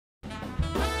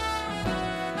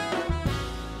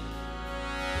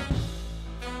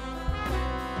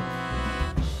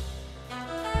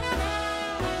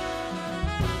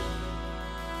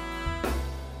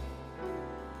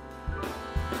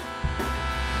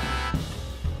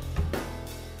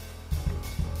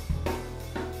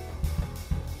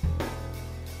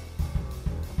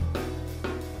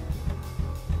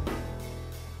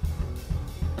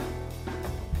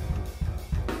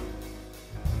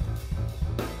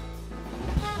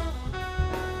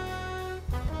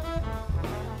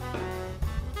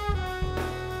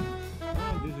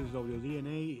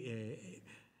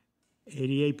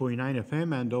88.9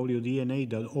 FM and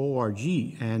WDNA.org.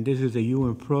 And this is the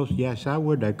UN Pros Jazz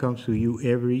Hour that comes to you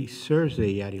every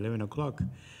Thursday at 11 o'clock.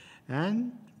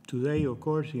 And today, of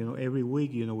course, every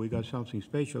week, we got something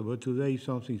special, but today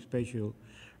something special,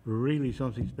 really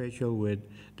something special with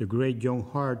the great John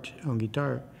Hart on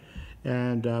guitar.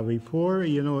 And before,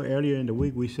 earlier in the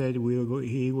week, we said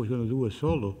he was going to do a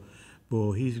solo,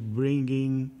 but he's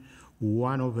bringing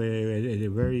one of a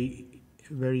very,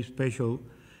 very special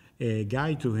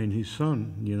guy to him, his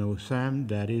son, Sam,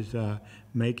 that is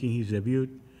making his debut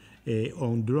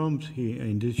on drums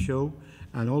in this show,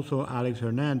 and also Alex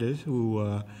Hernandez,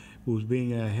 who's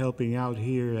been helping out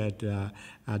here at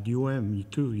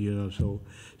too.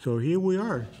 So here we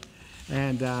are.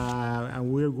 And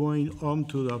we're going on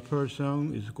to the first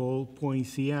song. It's called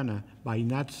Poinciana by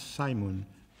Nat Simon.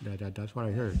 That's what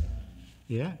I heard.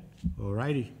 Yeah? All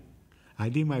righty. I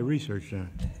did my research now.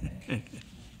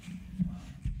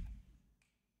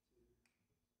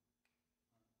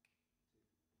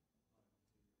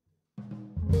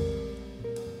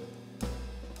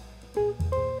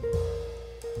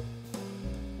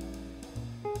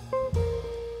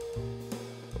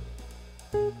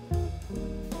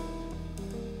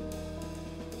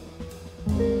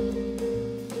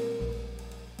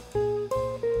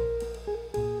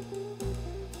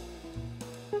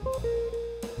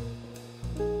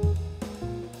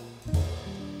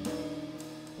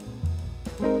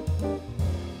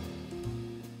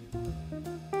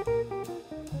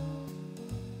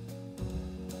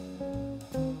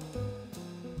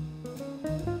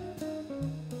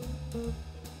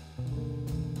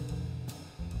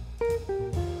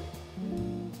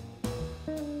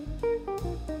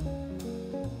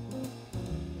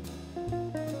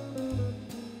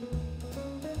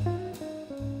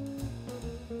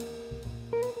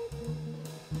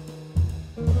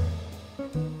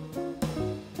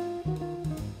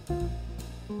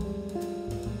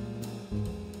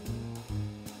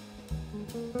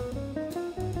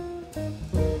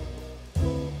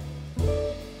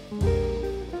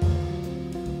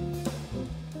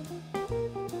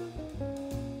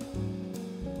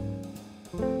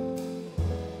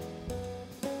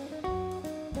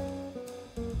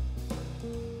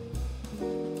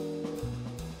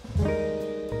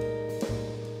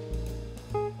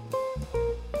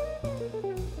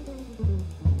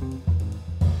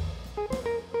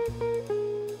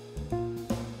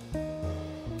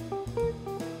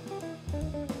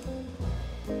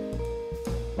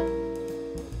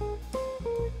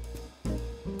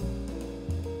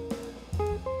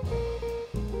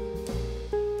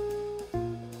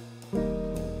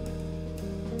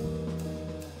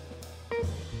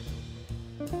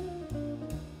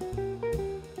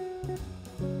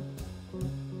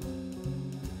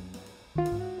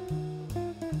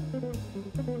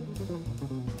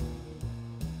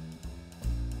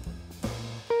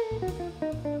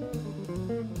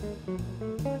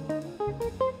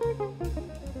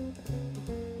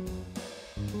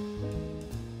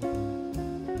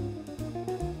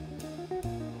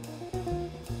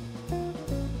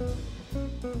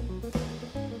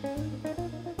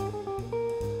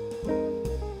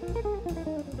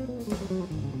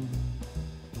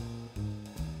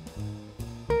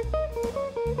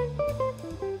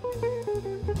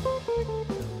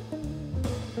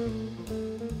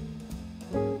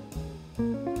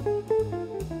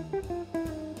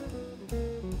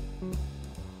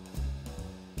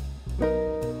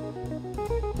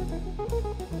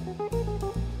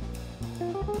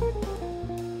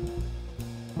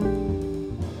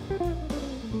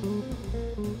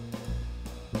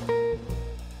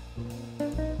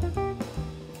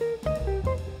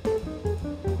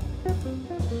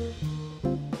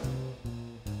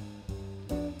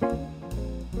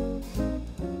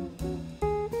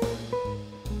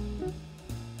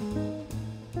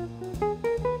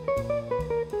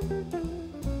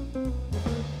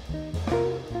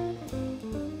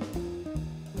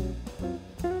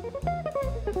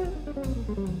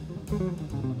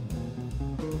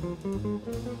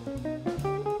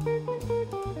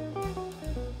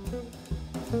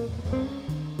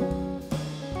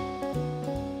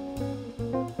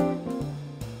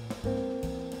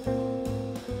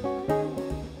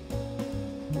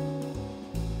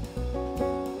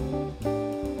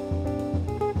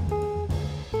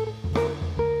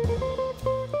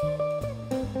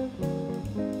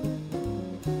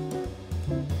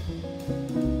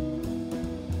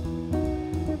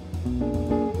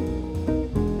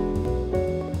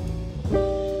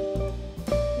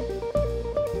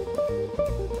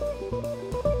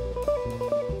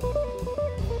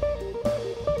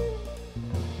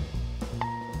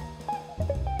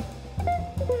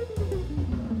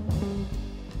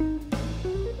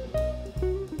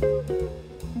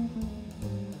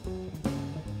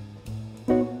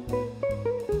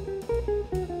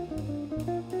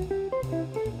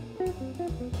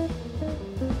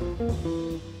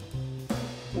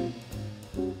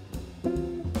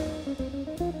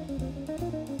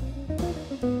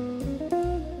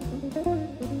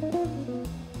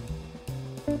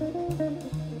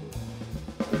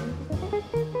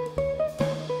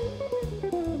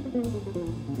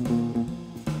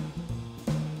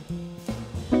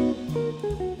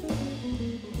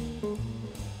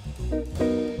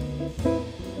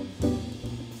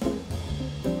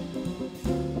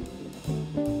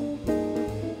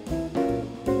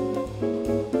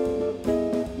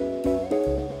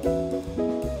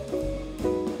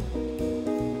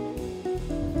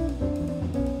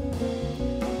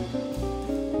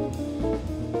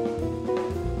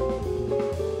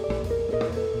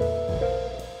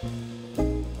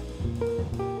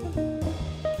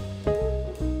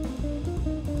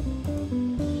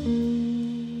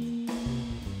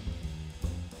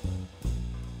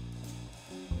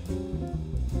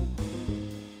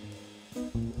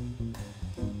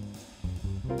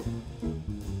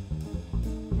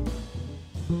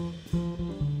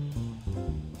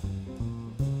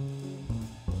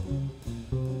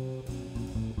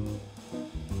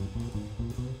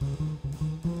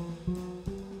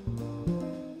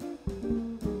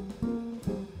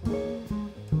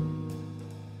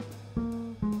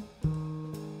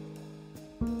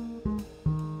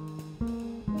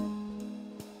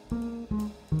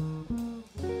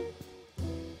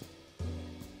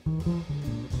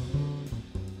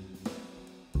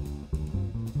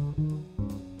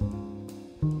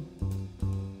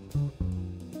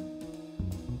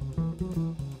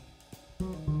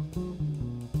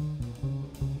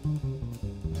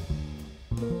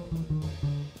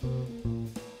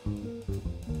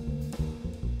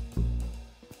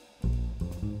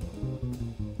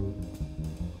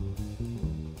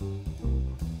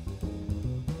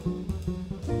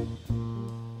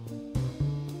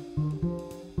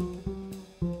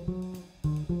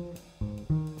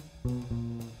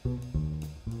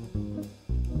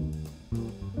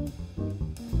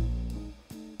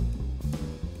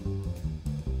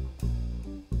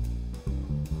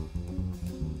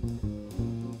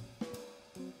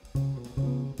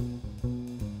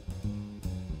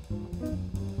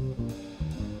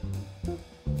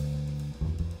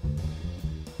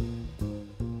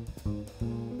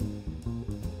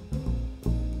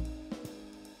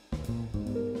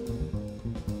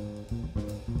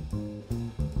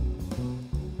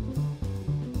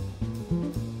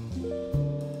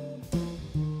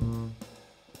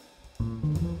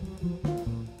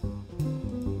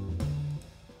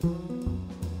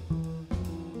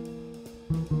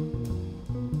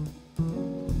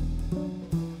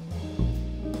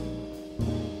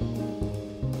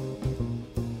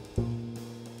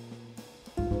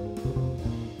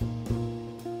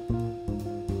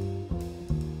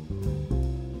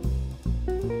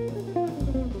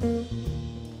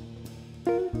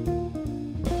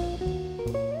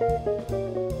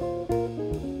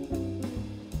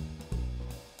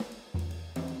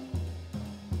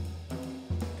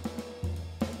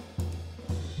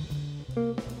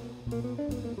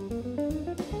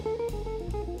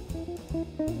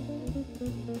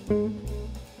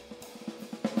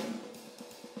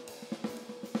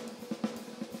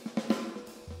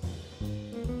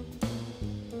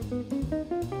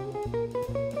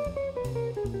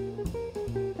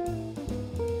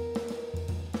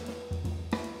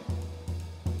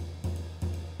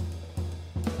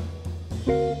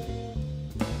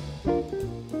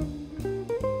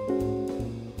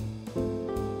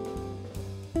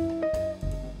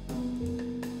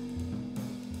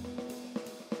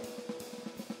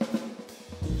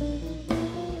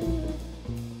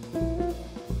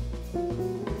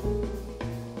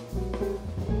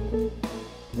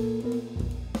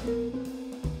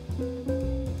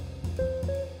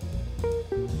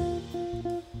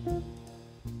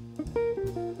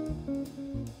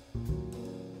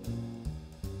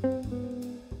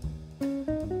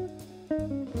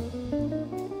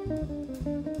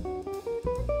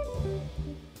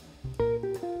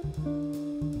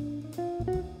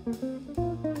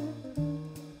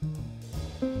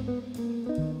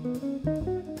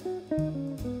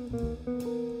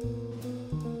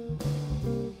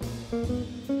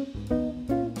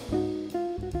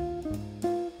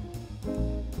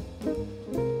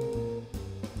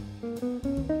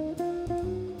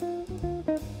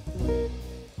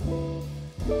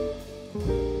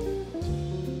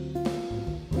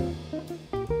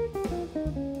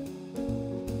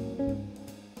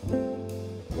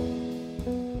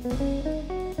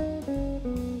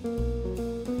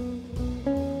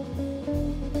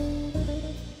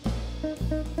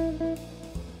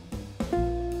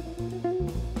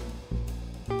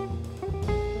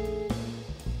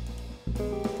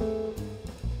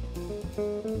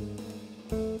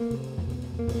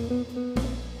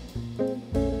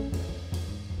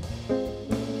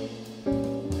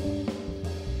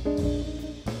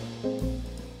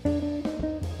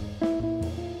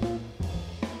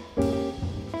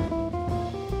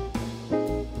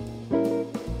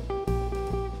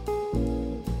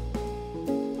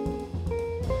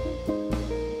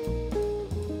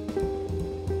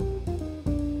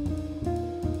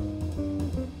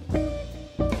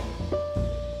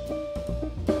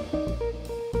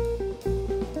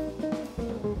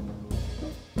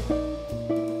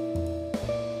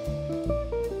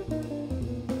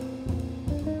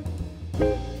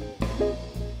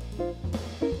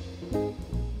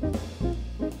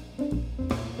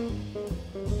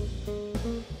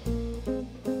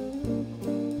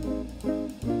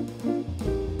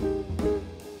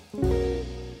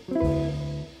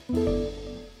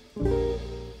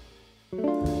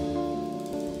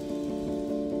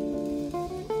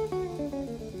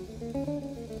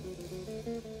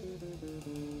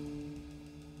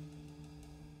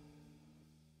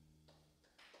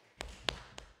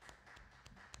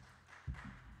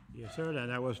 Yes, sir, and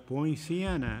that was Point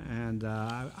Siena. And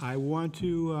I want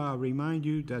to remind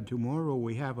you that tomorrow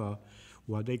we have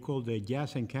what they call the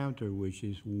Jazz Encounter, which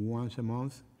is once a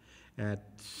month at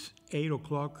 8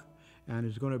 o'clock. And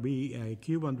it's going to be a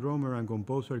Cuban drummer and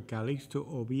composer Calixto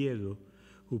Oviedo,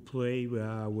 who played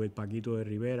with Paquito de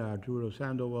Rivera, Arturo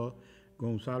Sandoval,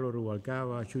 Gonzalo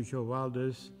Rubalcaba, Chucho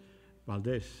Valdez,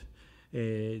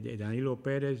 Danilo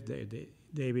Perez,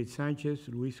 David Sanchez,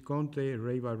 Luis Conte,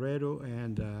 Ray Barrero,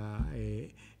 and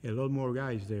a lot more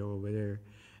guys there over there.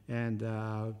 And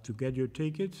to get your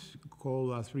tickets,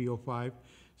 call 305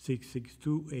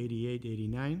 662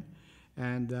 8889.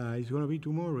 And it's going to be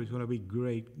tomorrow. It's going to be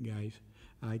great, guys.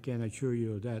 I can assure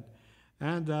you of that.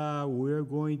 And we're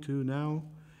going to now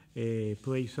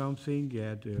play something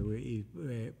that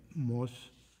most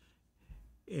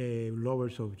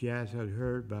lovers of jazz have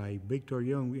heard by Victor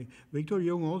Young. Victor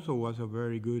Young also was a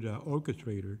very good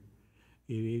orchestrator.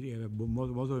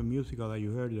 Most of the musical that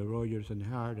you heard, the Rogers and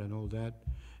Hart and all that,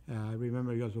 I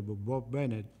remember also Bob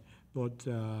Bennett. But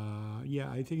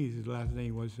yeah, I think his last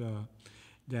name was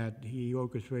that he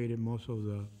orchestrated most of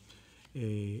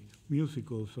the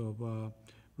musicals of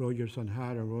Rogers and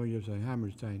Hart and Rogers and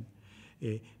Hammerstein.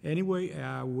 Anyway,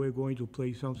 we're going to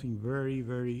play something very,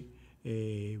 very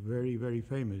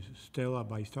famous, Stella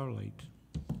by Starlight.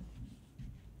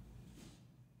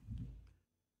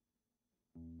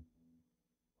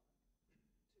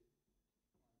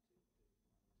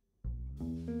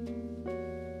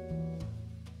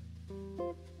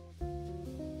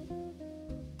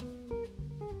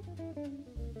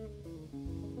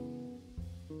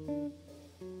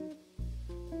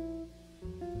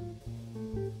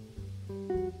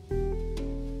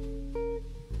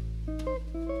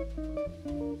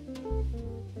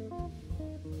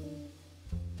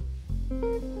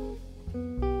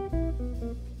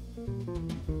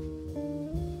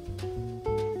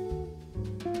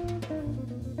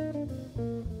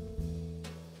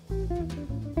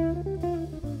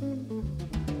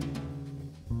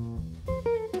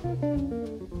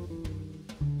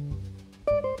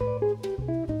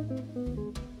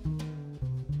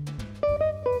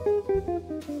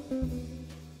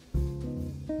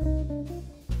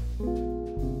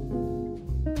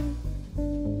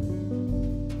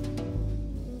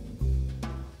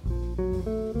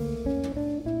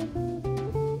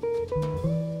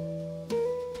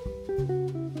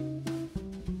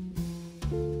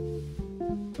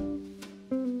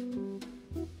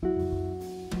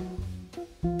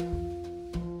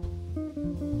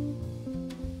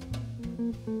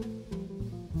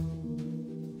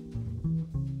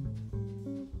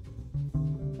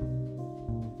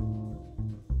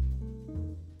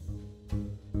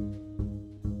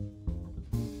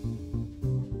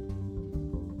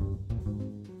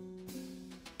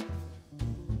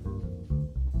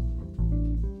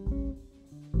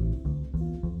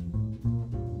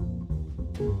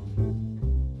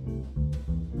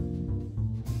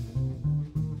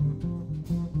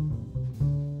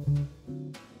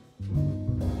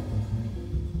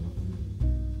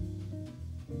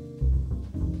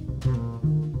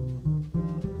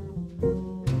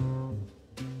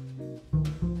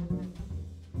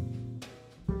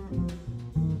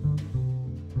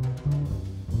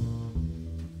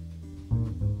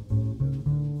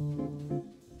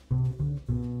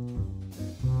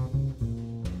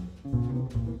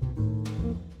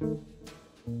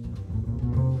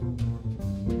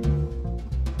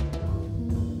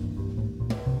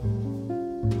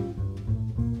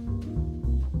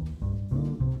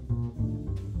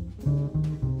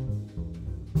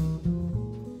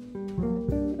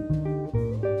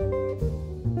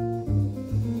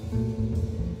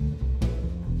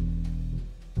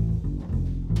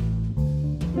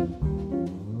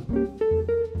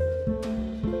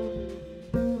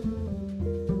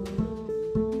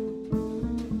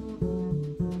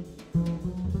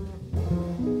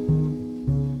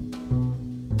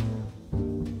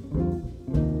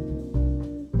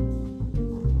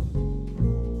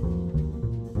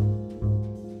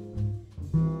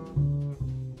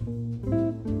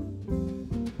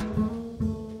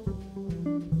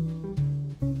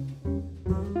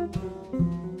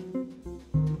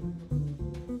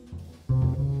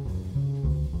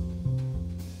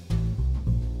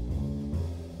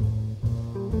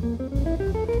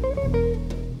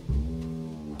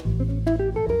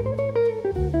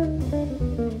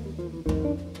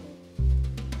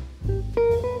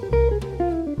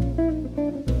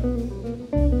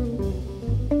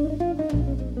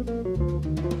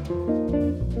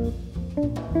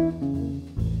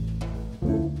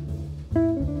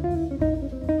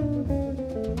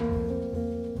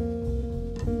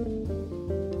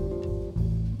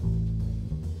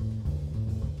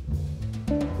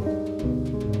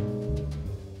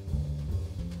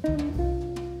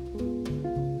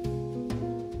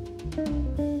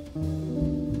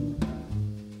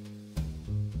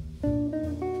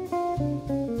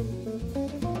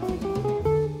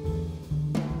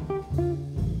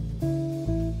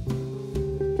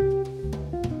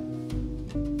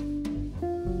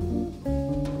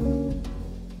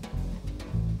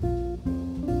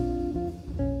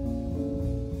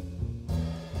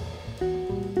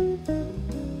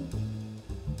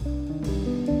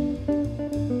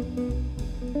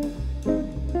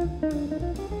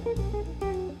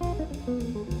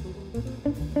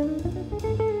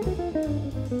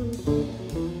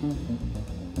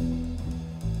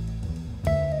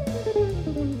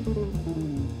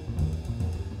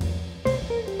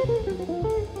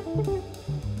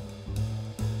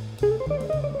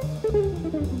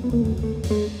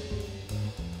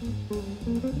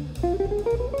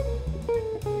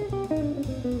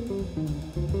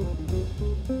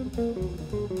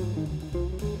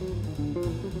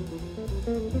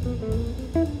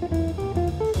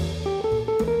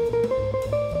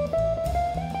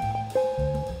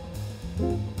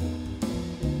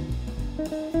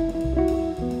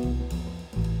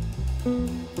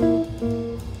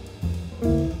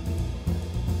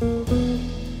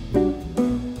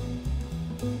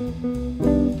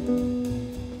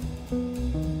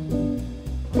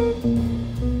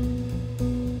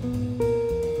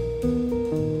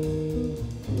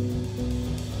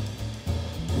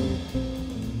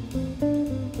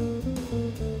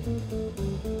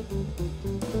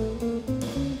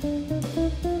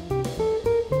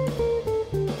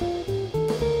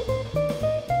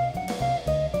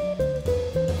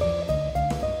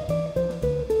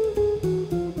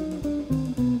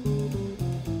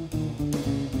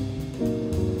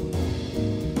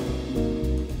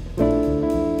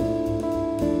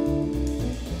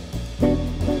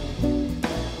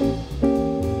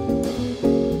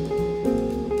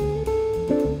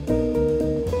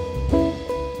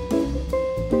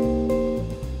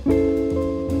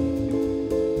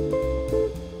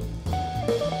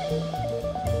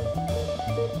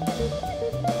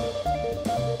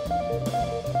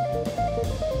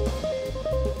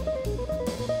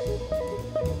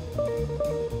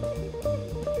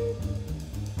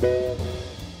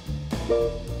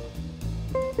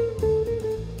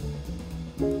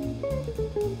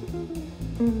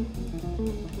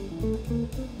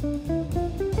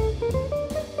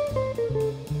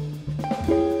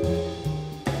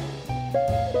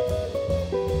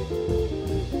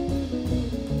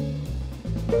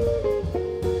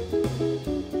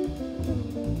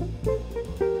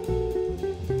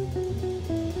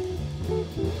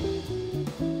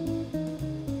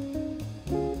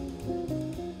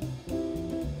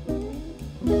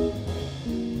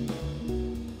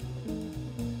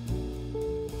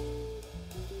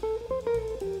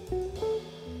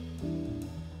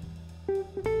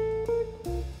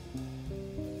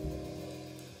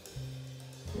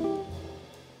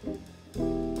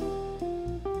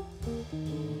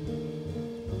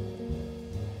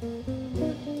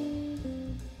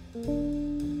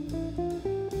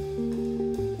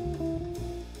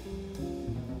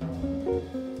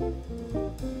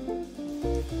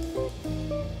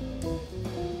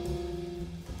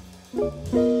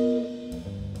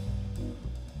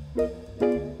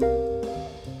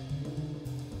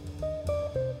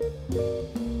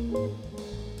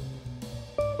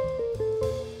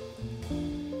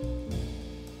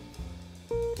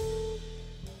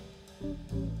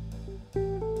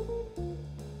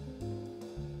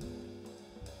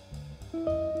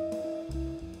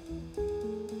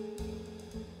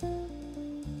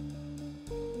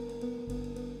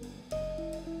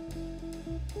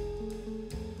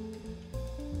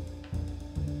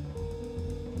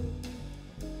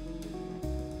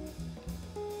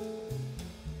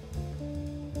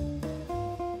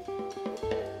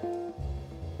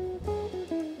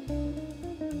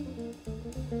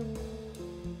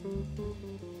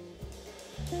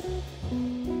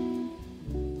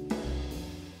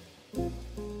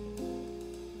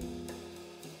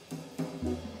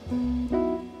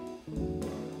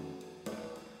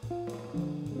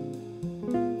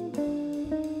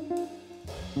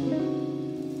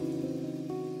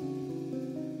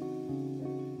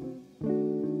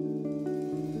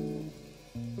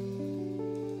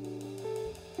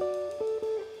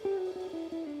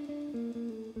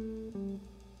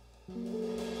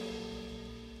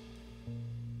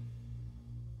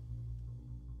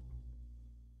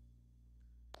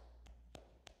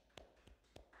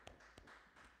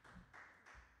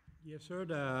 Yes, sir.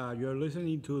 You're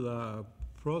listening to the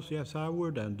Pros Jazz Hour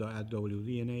and at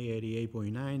WDNA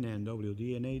 88.9 and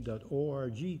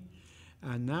WDNA.org.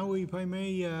 And now, if I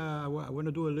may, I want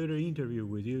to do a little interview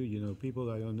with you. You know,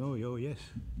 people I don't know. Oh, yes.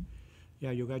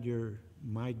 Yeah, you got your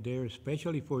mic there,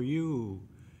 especially for you,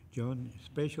 John,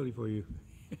 especially for you.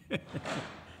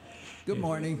 Good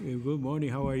morning. Good morning.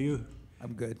 How are you?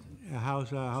 I'm good.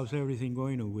 How's everything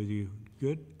going on with you?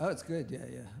 Good? Oh, it's good. Yeah.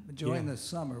 Enjoying the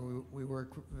summer. We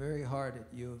work very hard at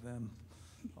U of M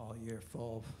all year,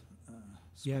 fall,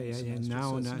 spring semester. And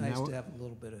so it's nice to have a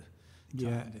little bit of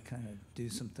time to kind of do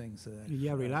some things that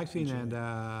relaxing. enjoy. And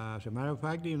as a matter of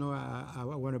fact, you know, I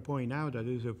want to point out that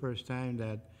this is the first time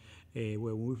that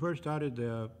when we first started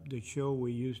the show,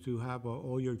 we used to have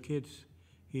all your kids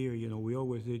here. You know, we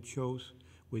always did shows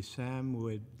with Sam,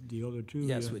 with the other two.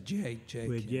 Yes, with Jake.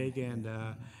 With Jake, and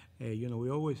you know, we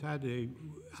always had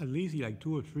at least like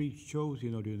 2 or 3 shows,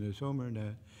 you know, during the summer.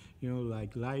 And, you know,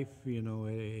 like life, you know,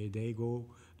 they go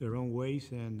their own ways,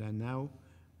 and now,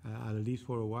 at least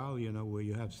for a while, you know, where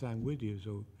you have Sam with you.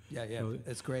 So so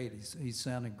it's great. He's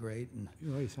sounded great, and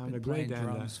you know, he sounded been great. Playing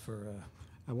drums for.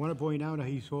 I want to point out that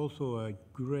he's also a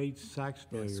great sax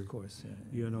player. Yes, of course.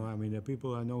 You know, I mean, the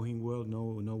people that know him well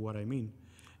know what I mean.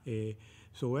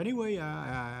 So anyway,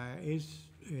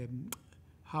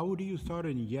 how do you start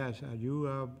in jazz? Are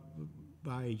you,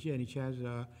 by any chance,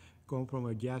 come from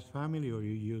a jazz family, or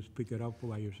you just pick it up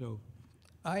by yourself?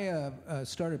 I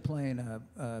started playing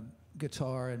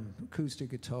guitar and acoustic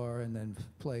guitar, and then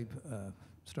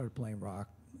started playing rock.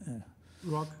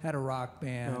 Rock? Had a rock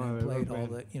band and played all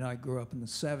the. You know, I grew up in the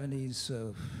 '70s,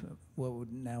 so what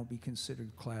would now be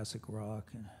considered classic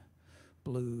rock and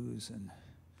blues and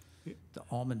the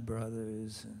Allman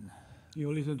Brothers and. You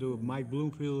listen to Mike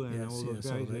Bloomfield and all those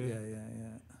guys.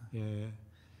 Yeah.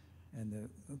 And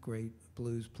the great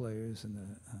blues players and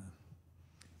the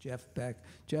Jeff Beck.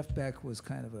 Jeff Beck was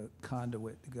kind of a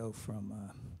conduit to go from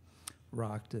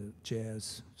rock to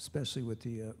jazz, especially with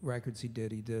the records he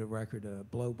did. He did a record,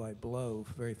 Blow by Blow,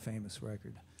 very famous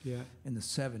record. Yeah. In the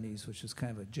 '70s, which was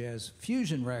kind of a jazz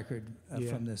fusion record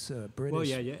from this British.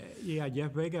 Well,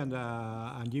 Jeff Beck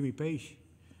and Jimmy Page.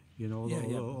 You know,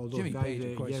 all those Jimmy guys, Page,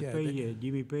 of course, Jeff Page,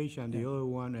 Jimmy Page, and the other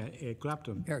one,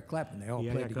 Clapton. Eric Clapton. They all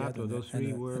played together. Clapton. Those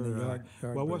three were.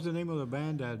 What was the name of the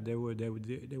band that there were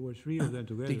 3 of them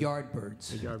together? The Yardbirds.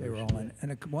 They were all in,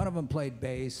 and one of them played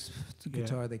bass, the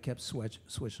guitar. They kept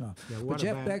switching off. But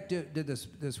Jeff Beck did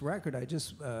this record. I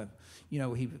just, you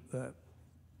know, he.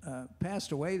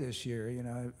 Passed away this year, you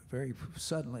know, very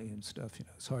suddenly and stuff. You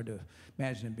know, it's hard to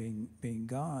imagine him being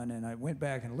gone. And I went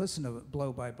back and listened to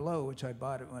Blow by Blow, which I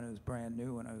bought it when it was brand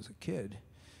new when I was a kid.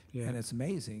 Yeah. And it's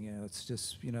amazing, you know. It's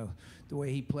just, you know, the way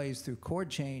he plays through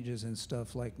chord changes and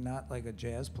stuff, like not like a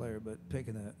jazz player, but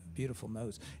picking the beautiful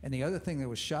notes. And the other thing that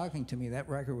was shocking to me, that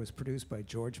record was produced by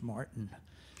George Martin.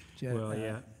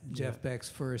 Jeff Beck's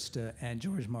first, and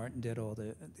George Martin did all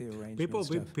the arrangements.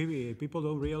 People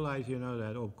don't realize, you know,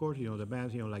 that of course, you know, the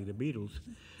bands, you know, like the Beatles,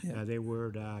 they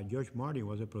were George Martin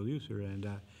was a producer, and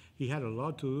he had a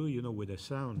lot to do, you know, with the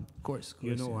sound. Of course,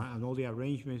 you know, and all the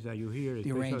arrangements that you hear.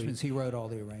 The arrangements, he wrote all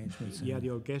the arrangements. Yeah, the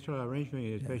orchestral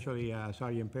arrangement, especially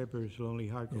Sgt. Pepper's Lonely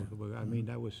Hearts. Yeah. I mean,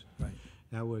 that was. Right.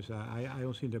 That was, I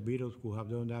don't think the Beatles could have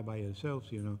done that by themselves,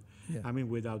 you know. Yeah. I mean,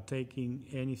 without taking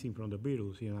anything from the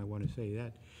Beatles, you know, I want to say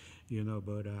that, you know.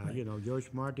 But, you know, George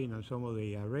Martin and some of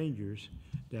the arrangers,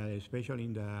 that especially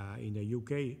in the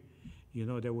UK, you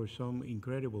know, there were some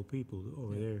incredible people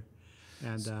over there.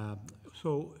 And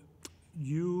so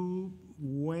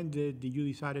when did you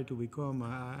decided to become,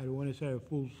 I don't want to say a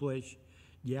full-fledged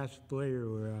jazz player,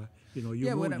 or, you know,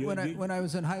 when I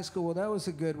was in high school, well, that was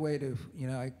a good way to, you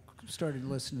know, I started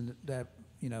listening to that,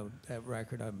 you know, that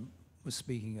record I was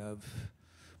speaking of,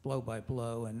 Blow by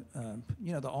Blow, and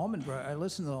you know, the Allman Brothers. I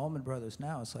listen to the Allman Brothers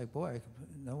now. It's like, boy,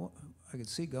 I could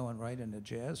see going right into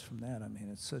jazz from that. I mean,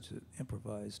 it's such an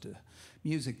improvised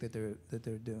music that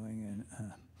they're doing,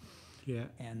 and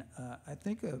and I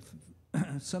think of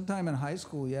sometime in high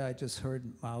school, I just heard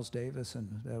Miles Davis, and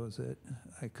that was it.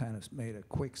 I kind of made a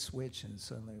quick switch, and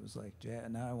suddenly it was like jazz.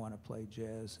 Now I want to play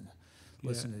jazz. And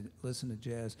listen to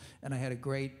jazz. And I had a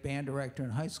great band director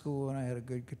in high school, and I had a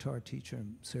good guitar teacher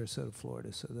in Sarasota,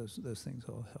 Florida. So those things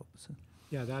all help. So.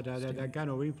 Yeah, that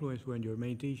kind of influence when your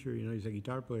main teacher, you know, is a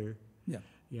guitar player. Yeah.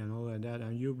 You know, and that.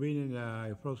 And you've been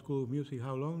in Frost School of Music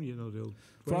how long? You know,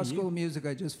 Frost School of Music.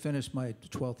 I just finished my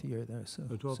 12th year there. So.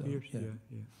 12 years.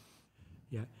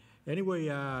 Yeah. Anyway,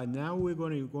 now we're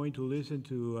going to listen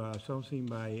to something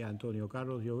by Antonio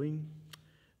Carlos Jobim,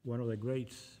 one of the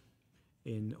greats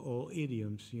in all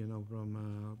idioms, you know,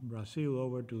 from Brazil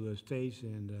over to the States,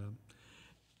 and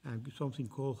and something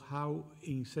called How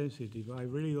Insensitive. I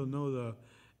really don't know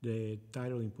the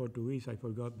title in Portuguese, I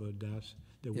forgot, but that's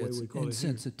the way we call it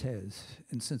here.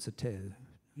 Insensitez.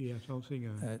 Yeah, something.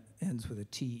 It ends with a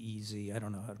T-E-Z. I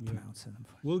don't know how to pronounce it.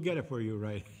 We'll get it for you,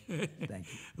 right? Thank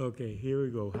you. Okay, here we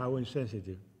go. How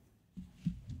Insensitive.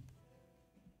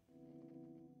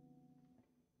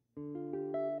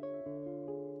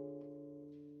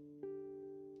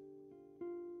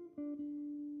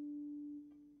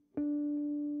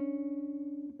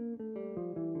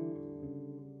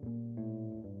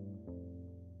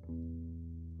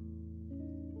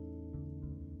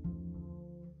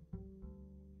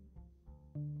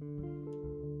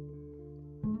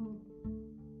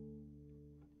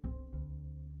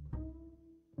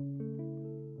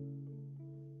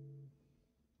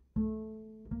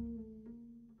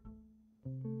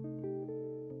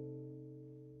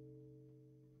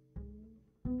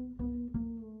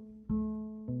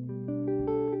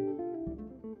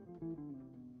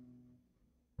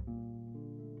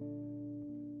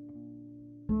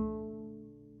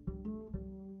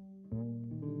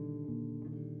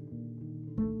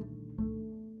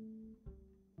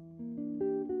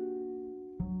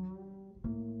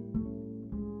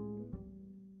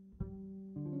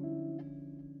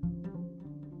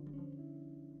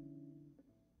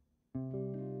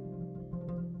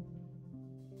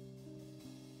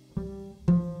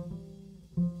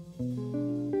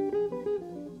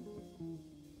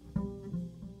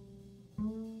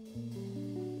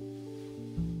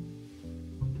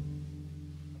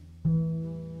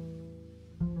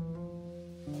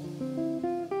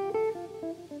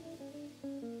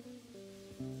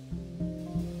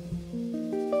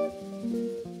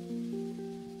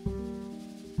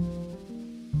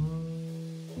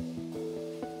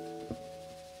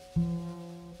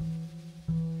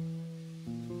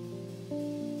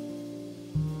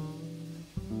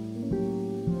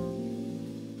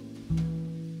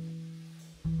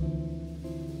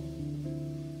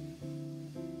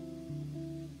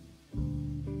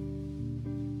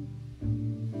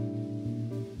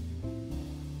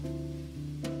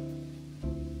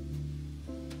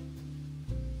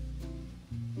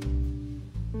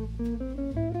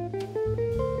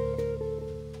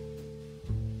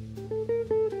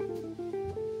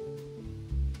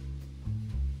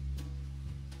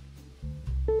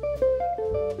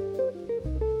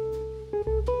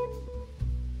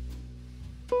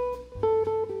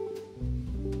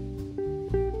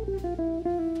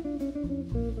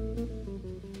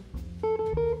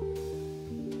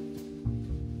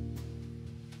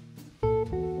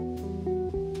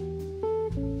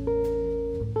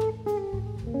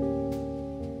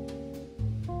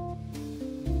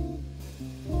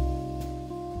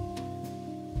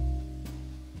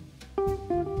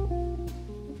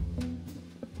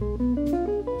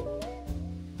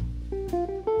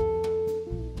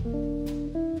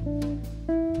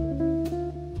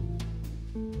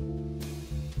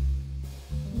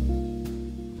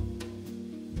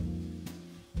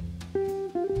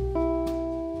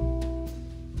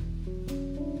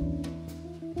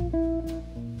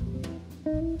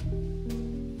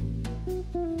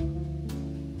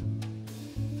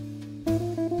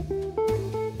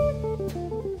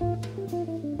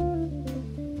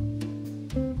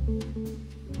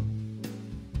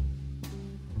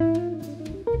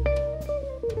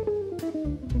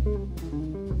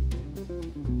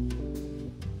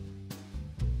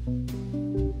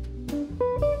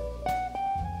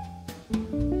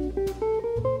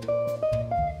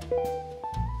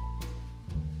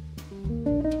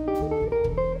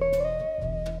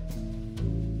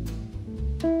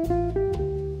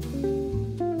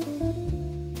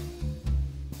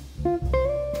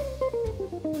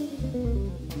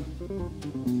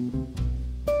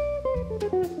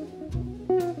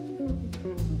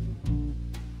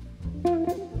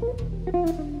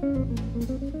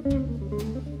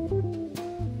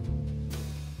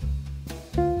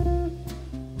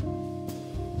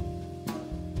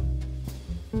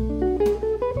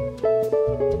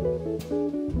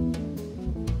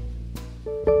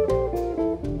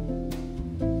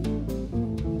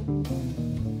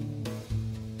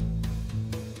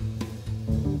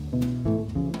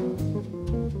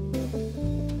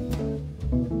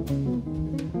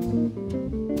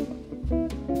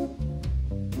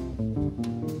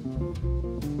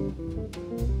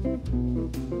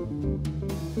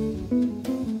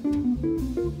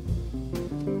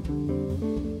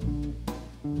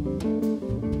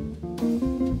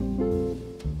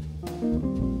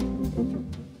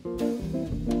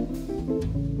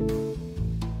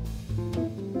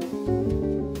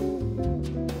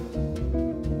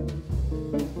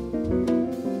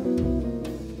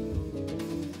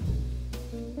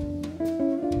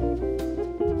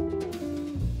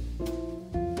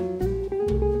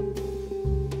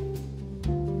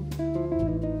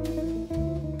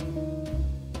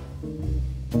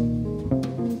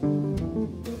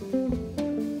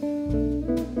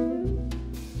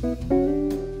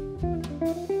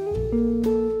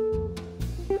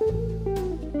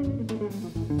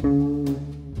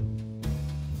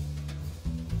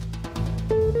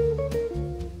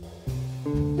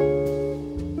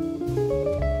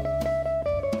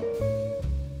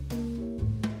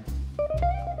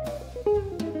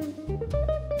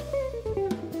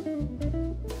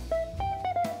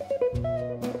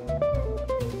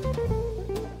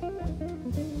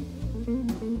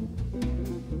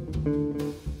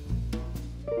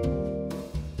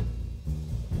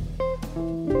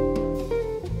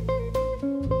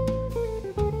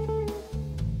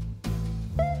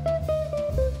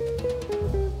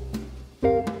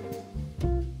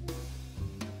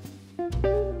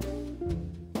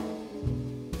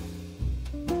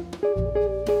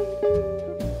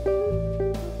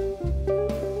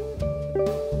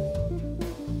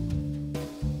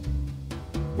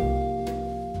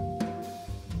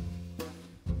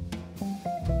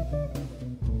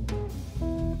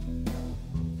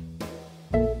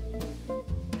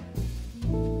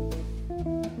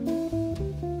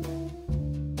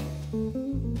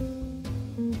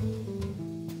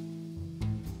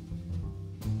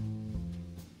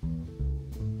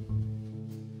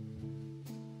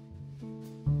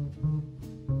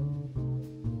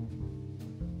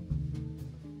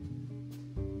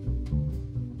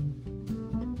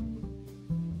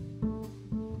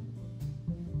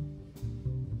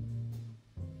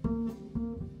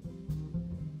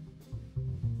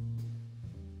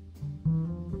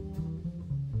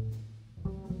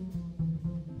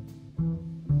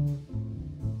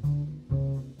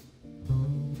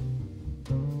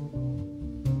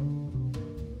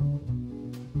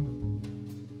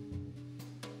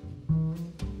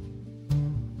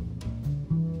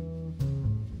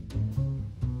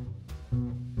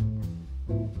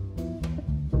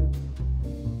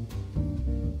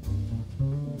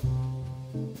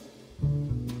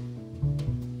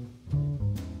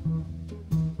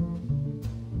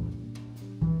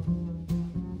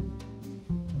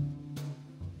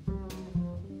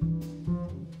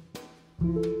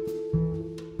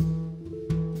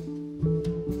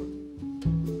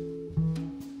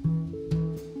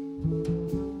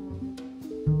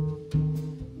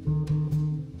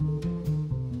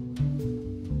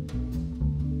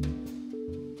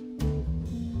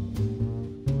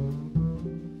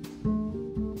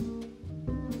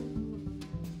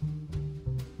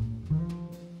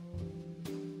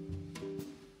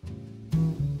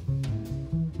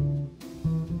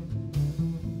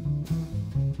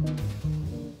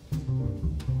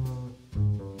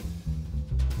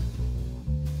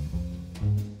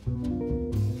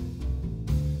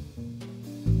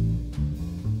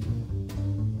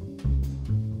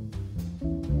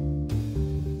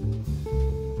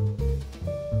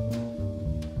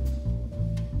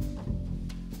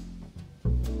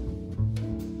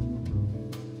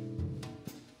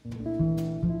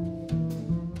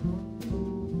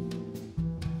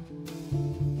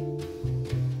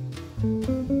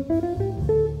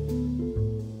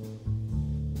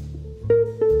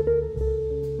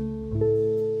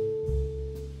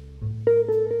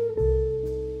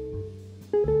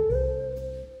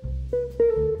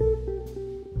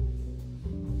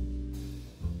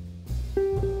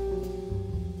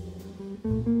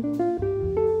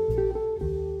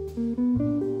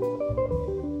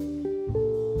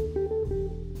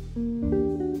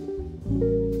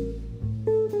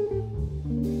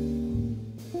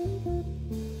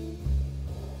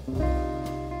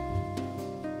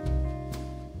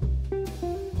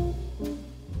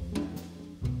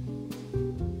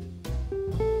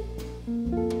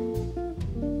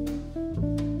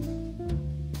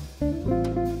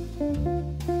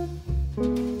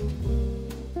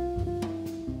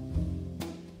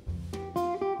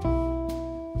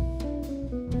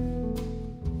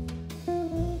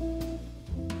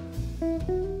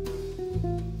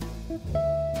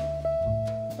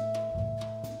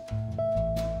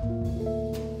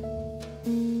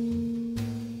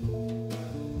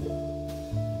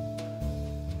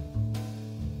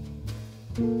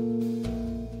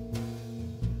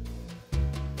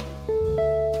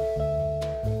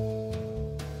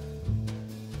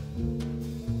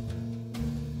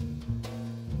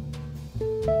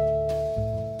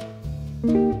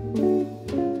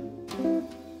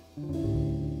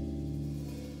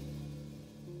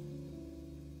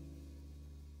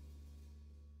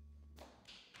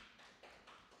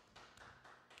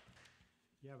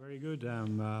 Yeah, very good.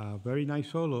 Very nice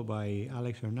solo by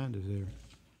Alex Hernandez there.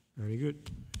 Very good.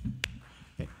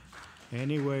 A-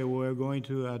 Anyway, we're going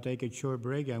to take a short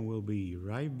break and we'll be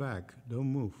right back. Don't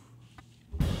move.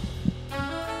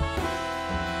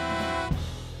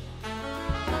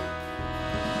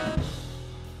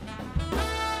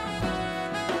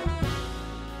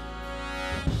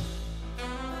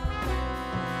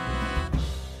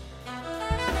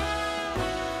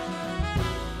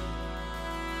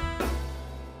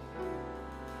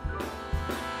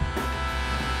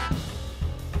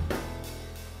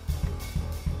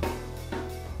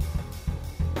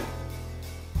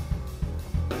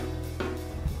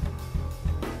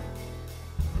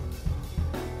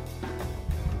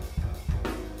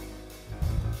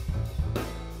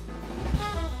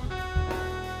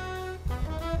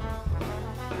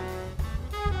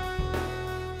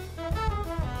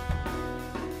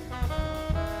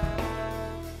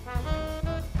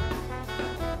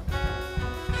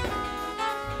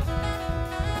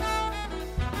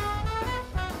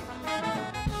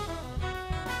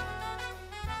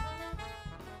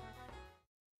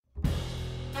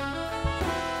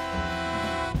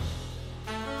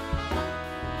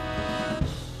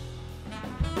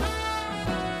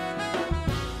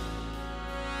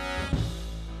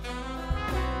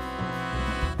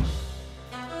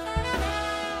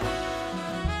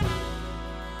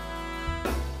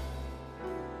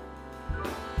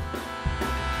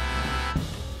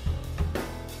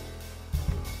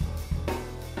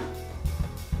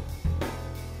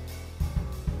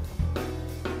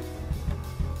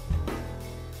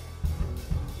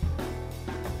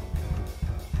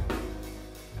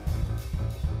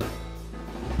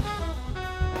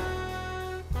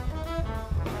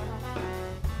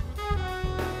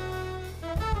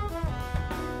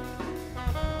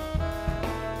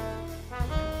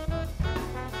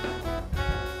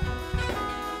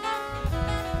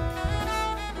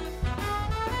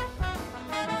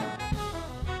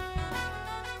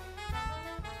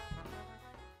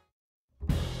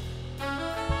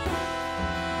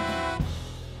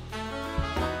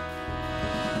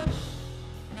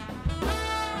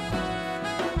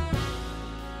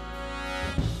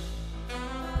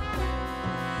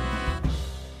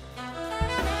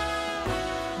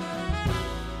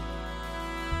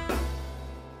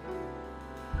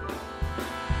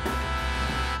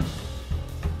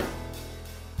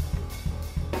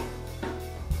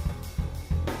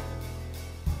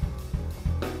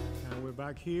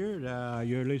 back here.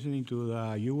 You're listening to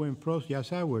the UN Pros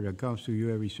Jazz Hour that comes to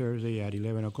you every Thursday at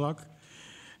 11 o'clock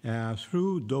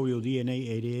through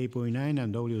WDNA 88.9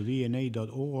 and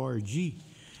WDNA.org.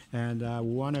 And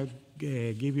we want to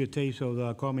give you a taste of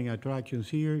the coming attractions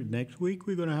here. Next week,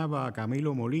 we're going to have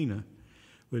Camilo Molina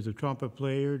with the trumpet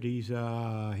player. He's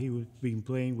been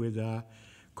playing with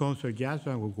concert jazz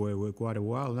band for quite a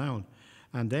while now.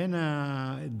 And then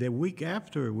the week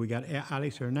after, we got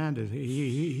Alex Hernandez.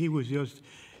 He was just,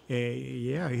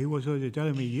 he was just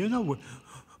telling me,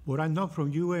 but I'm not from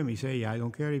UM. He said, I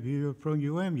don't care if you're from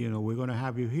UM, we're going to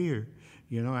have you here.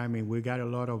 We got a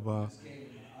lot of, well,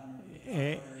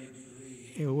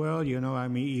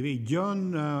 if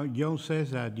John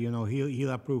says that, he'll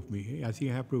approve me. I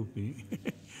think he'll approve me.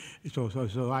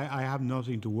 so I have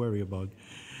nothing to worry about.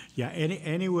 Yeah,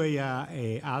 anyway,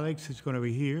 Alex is going to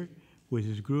be here with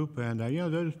his group, and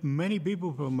there's many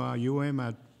people from UM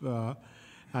at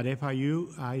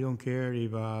FIU. I don't care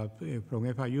if from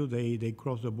FIU they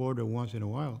cross the border once in a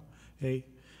while. Hey,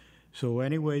 so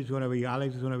anyway,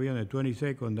 Alex is going to be on the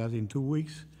 22nd. That's in 2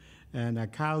 weeks,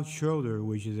 and Kyle Schroeder,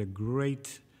 which is a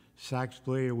great sax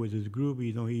player with his group.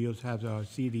 He just has a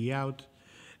CD out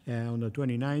on the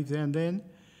 29th, and then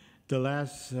the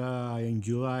last in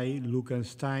July,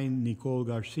 Lucas Stein, Nicole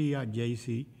Garcia,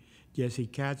 Jesse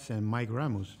Katz, and Mike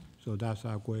Ramos. So that's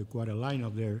quite a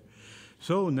lineup there.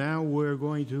 So now we're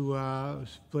going to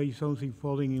play something,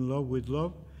 Falling in Love with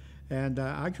Love. And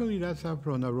actually that's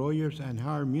from the Rogers and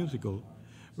Hart musical.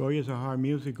 Rogers and Hart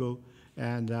musical,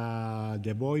 and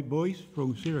the boys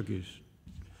from Syracuse.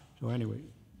 So anyway.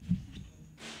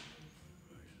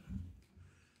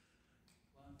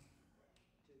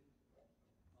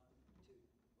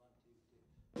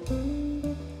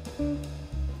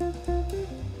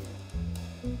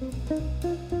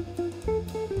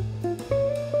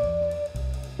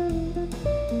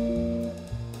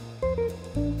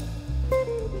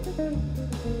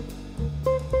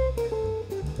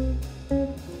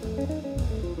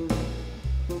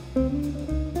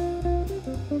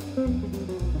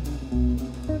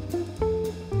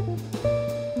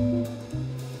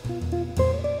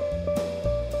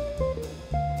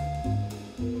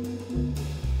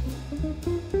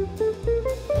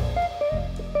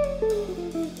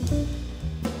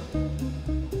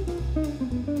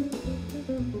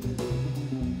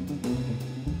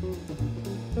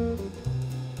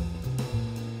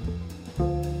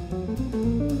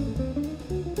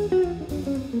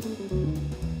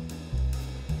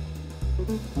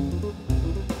 Thank you.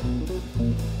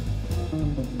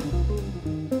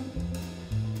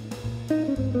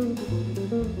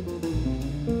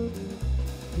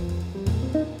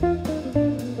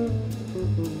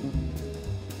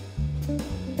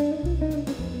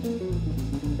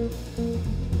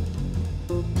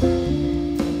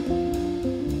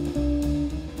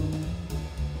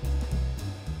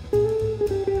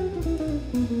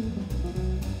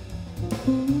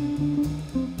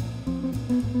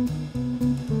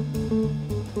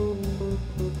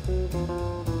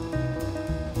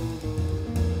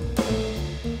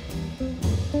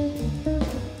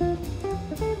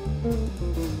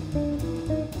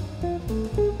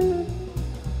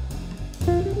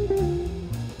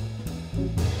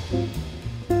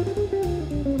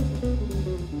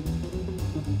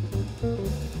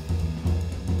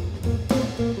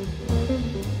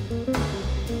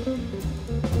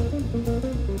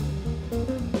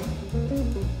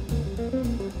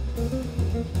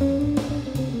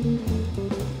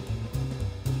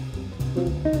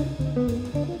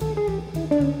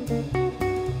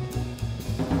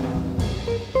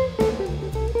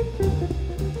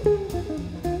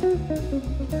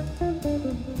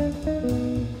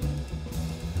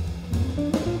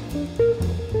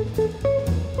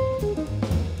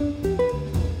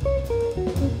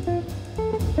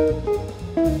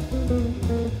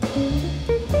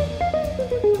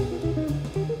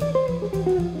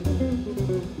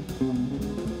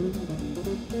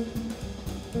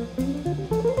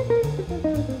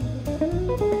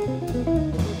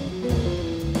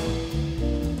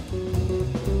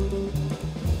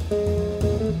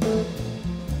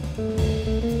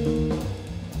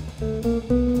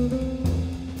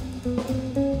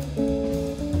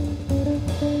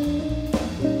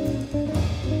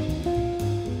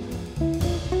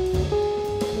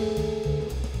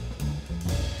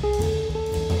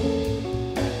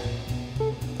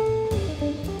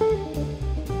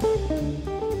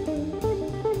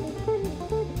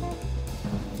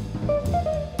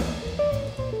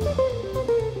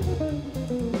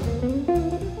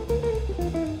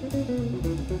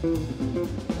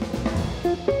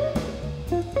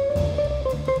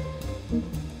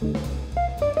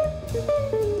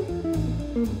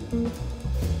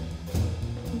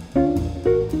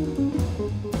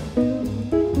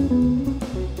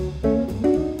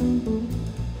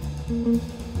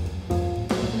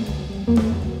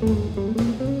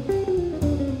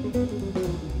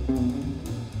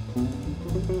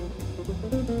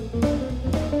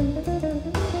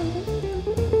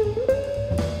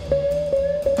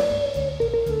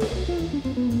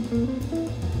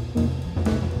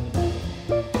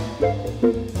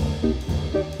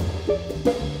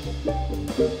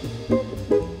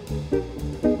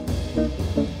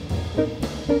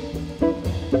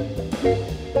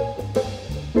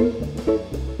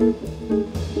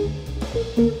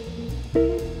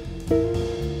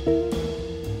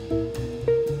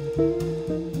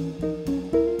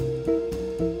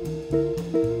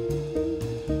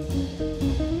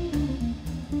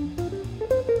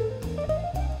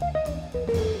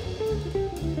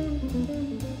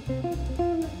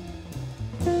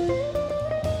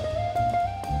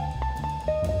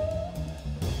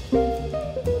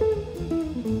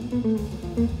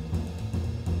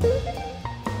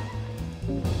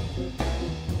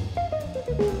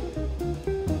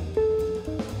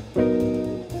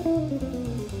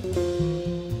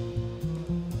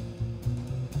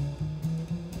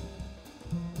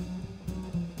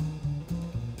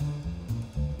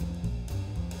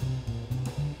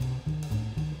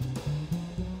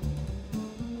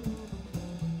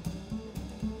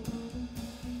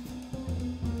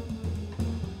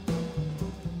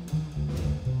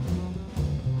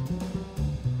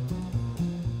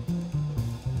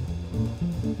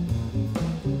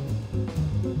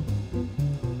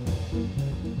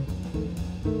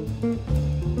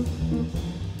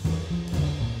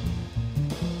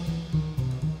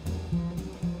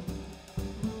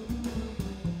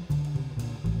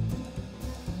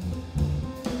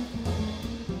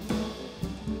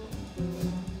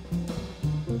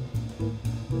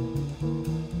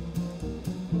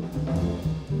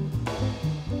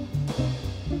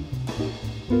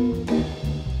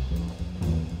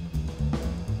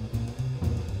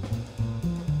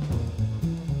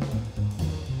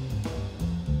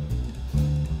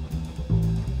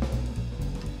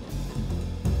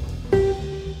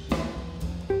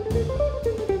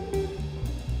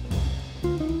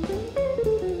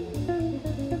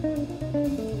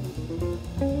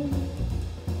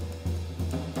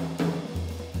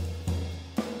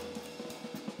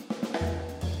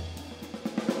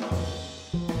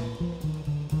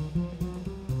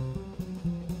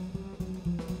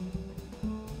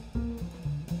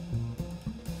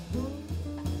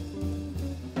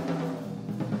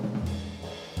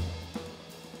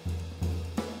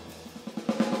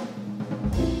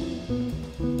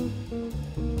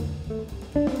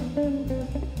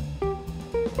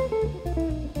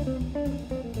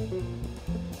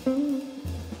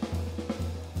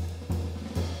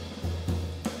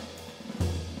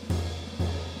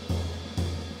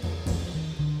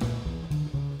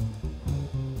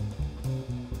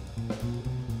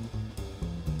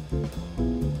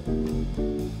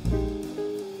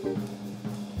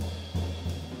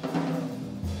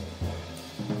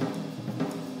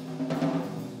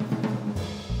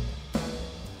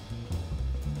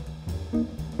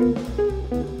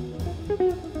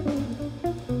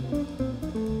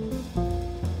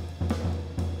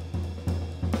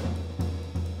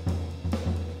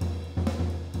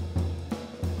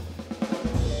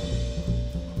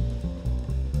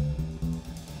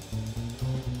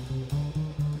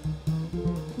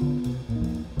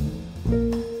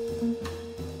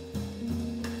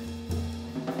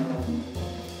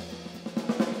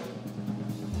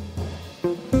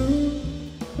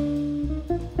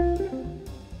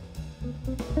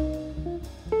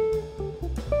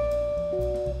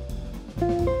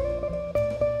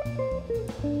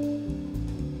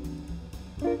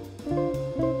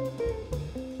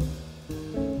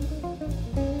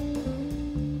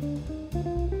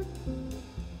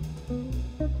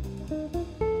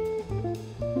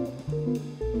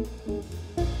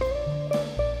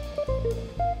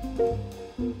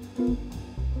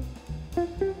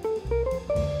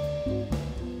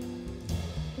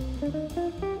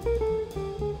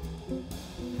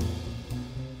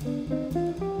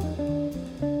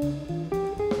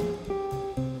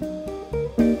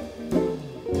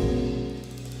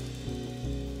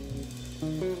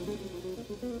 All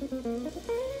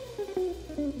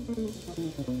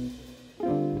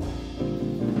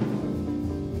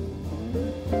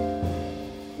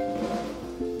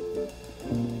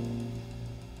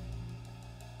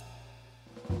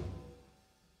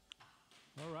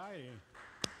right.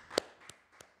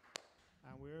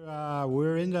 And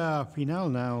we're in the final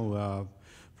now.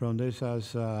 From this,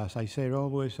 as I said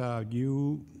always,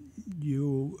 you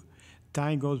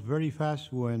time goes very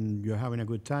fast when you're having a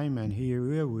good time. And here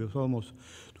we are. It's almost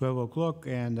 12 o'clock,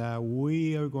 and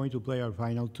we are going to play our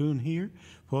final tune here,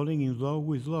 "Falling in Love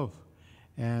with Love."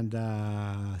 And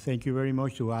thank you very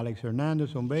much to Alex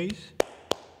Hernandez on bass,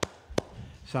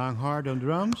 Sam Hart on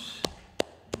drums,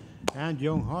 and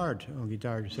John Hart on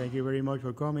guitar. Thank you very much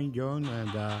for coming, John,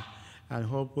 and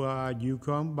hope you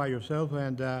come by yourself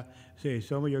and say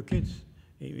some of your kids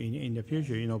in the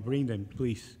future. You know, bring them,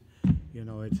 please. You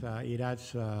know, it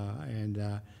adds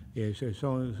yeah, so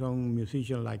some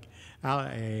musician like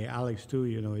Alex too.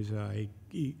 You know,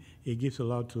 it gives a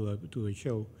lot to the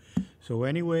show. So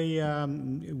anyway,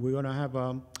 we're gonna have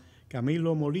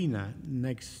Camilo Molina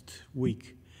next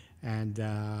week. And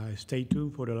stay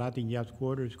tuned for the Latin Jazz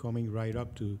Quarters coming right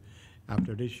up to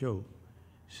after this show.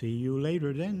 See you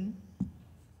later then.